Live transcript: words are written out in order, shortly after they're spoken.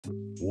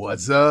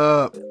What's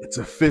up? It's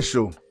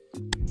official.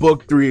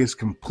 Book 3 is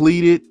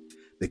completed.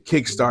 The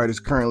Kickstarter is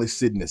currently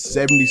sitting at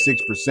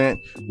 76%.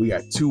 We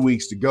got 2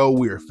 weeks to go.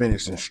 We are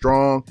finishing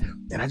strong.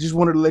 And I just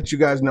wanted to let you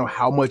guys know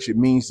how much it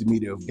means to me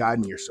to have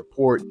gotten your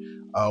support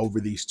over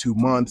these 2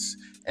 months.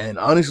 And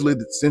honestly,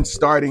 since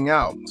starting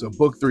out, so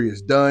book 3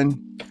 is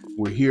done.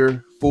 We're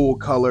here, full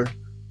color,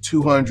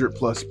 200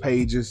 plus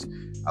pages.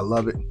 I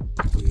love it.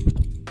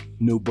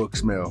 New book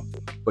smell.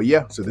 But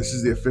yeah, so this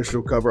is the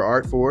official cover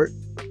art for it.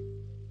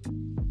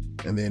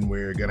 And then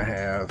we're gonna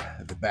have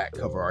the back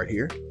cover art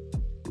here.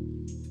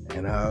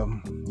 And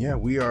yeah,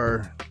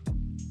 we're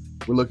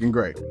looking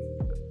great.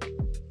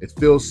 It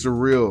feels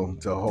surreal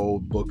to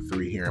hold book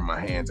 3 here in my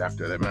hands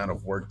after the amount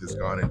of work that's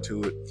gone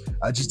into it.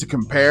 Just to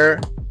compare,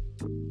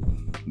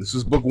 this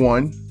is book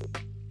 1.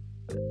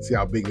 See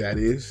how big that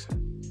is.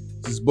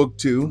 This is book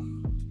 2.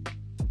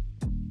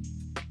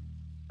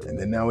 And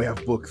then now we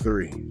have book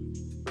 3.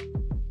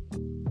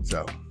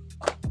 So,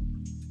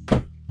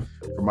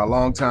 for my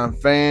longtime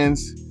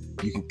fans,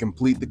 you can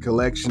complete the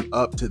collection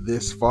up to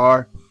this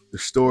far. The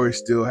story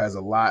still has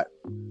a lot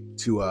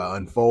to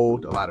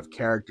unfold, a lot of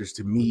characters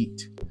to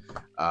meet.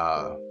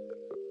 So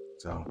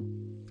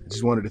I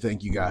just wanted to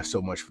thank you guys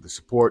so much for the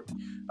support.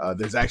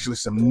 There's actually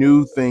some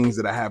new things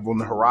that I have on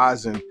the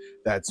horizon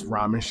that's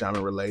Ramen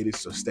Shaman related,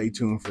 so stay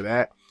tuned for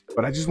that.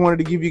 But I just wanted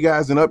to give you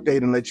guys an update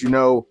and let you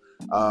know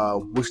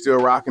we're still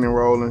rocking and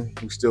rolling,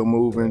 we're still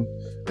moving,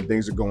 and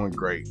things are going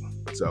great.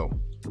 So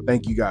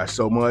thank you guys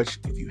so much.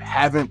 If you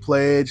haven't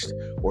pledged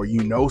or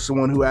you know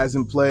someone who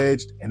hasn't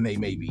pledged and they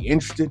may be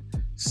interested,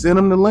 send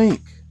them the link.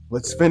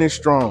 Let's finish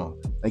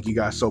strong. Thank you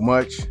guys so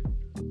much.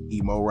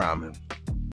 Emo Ramen.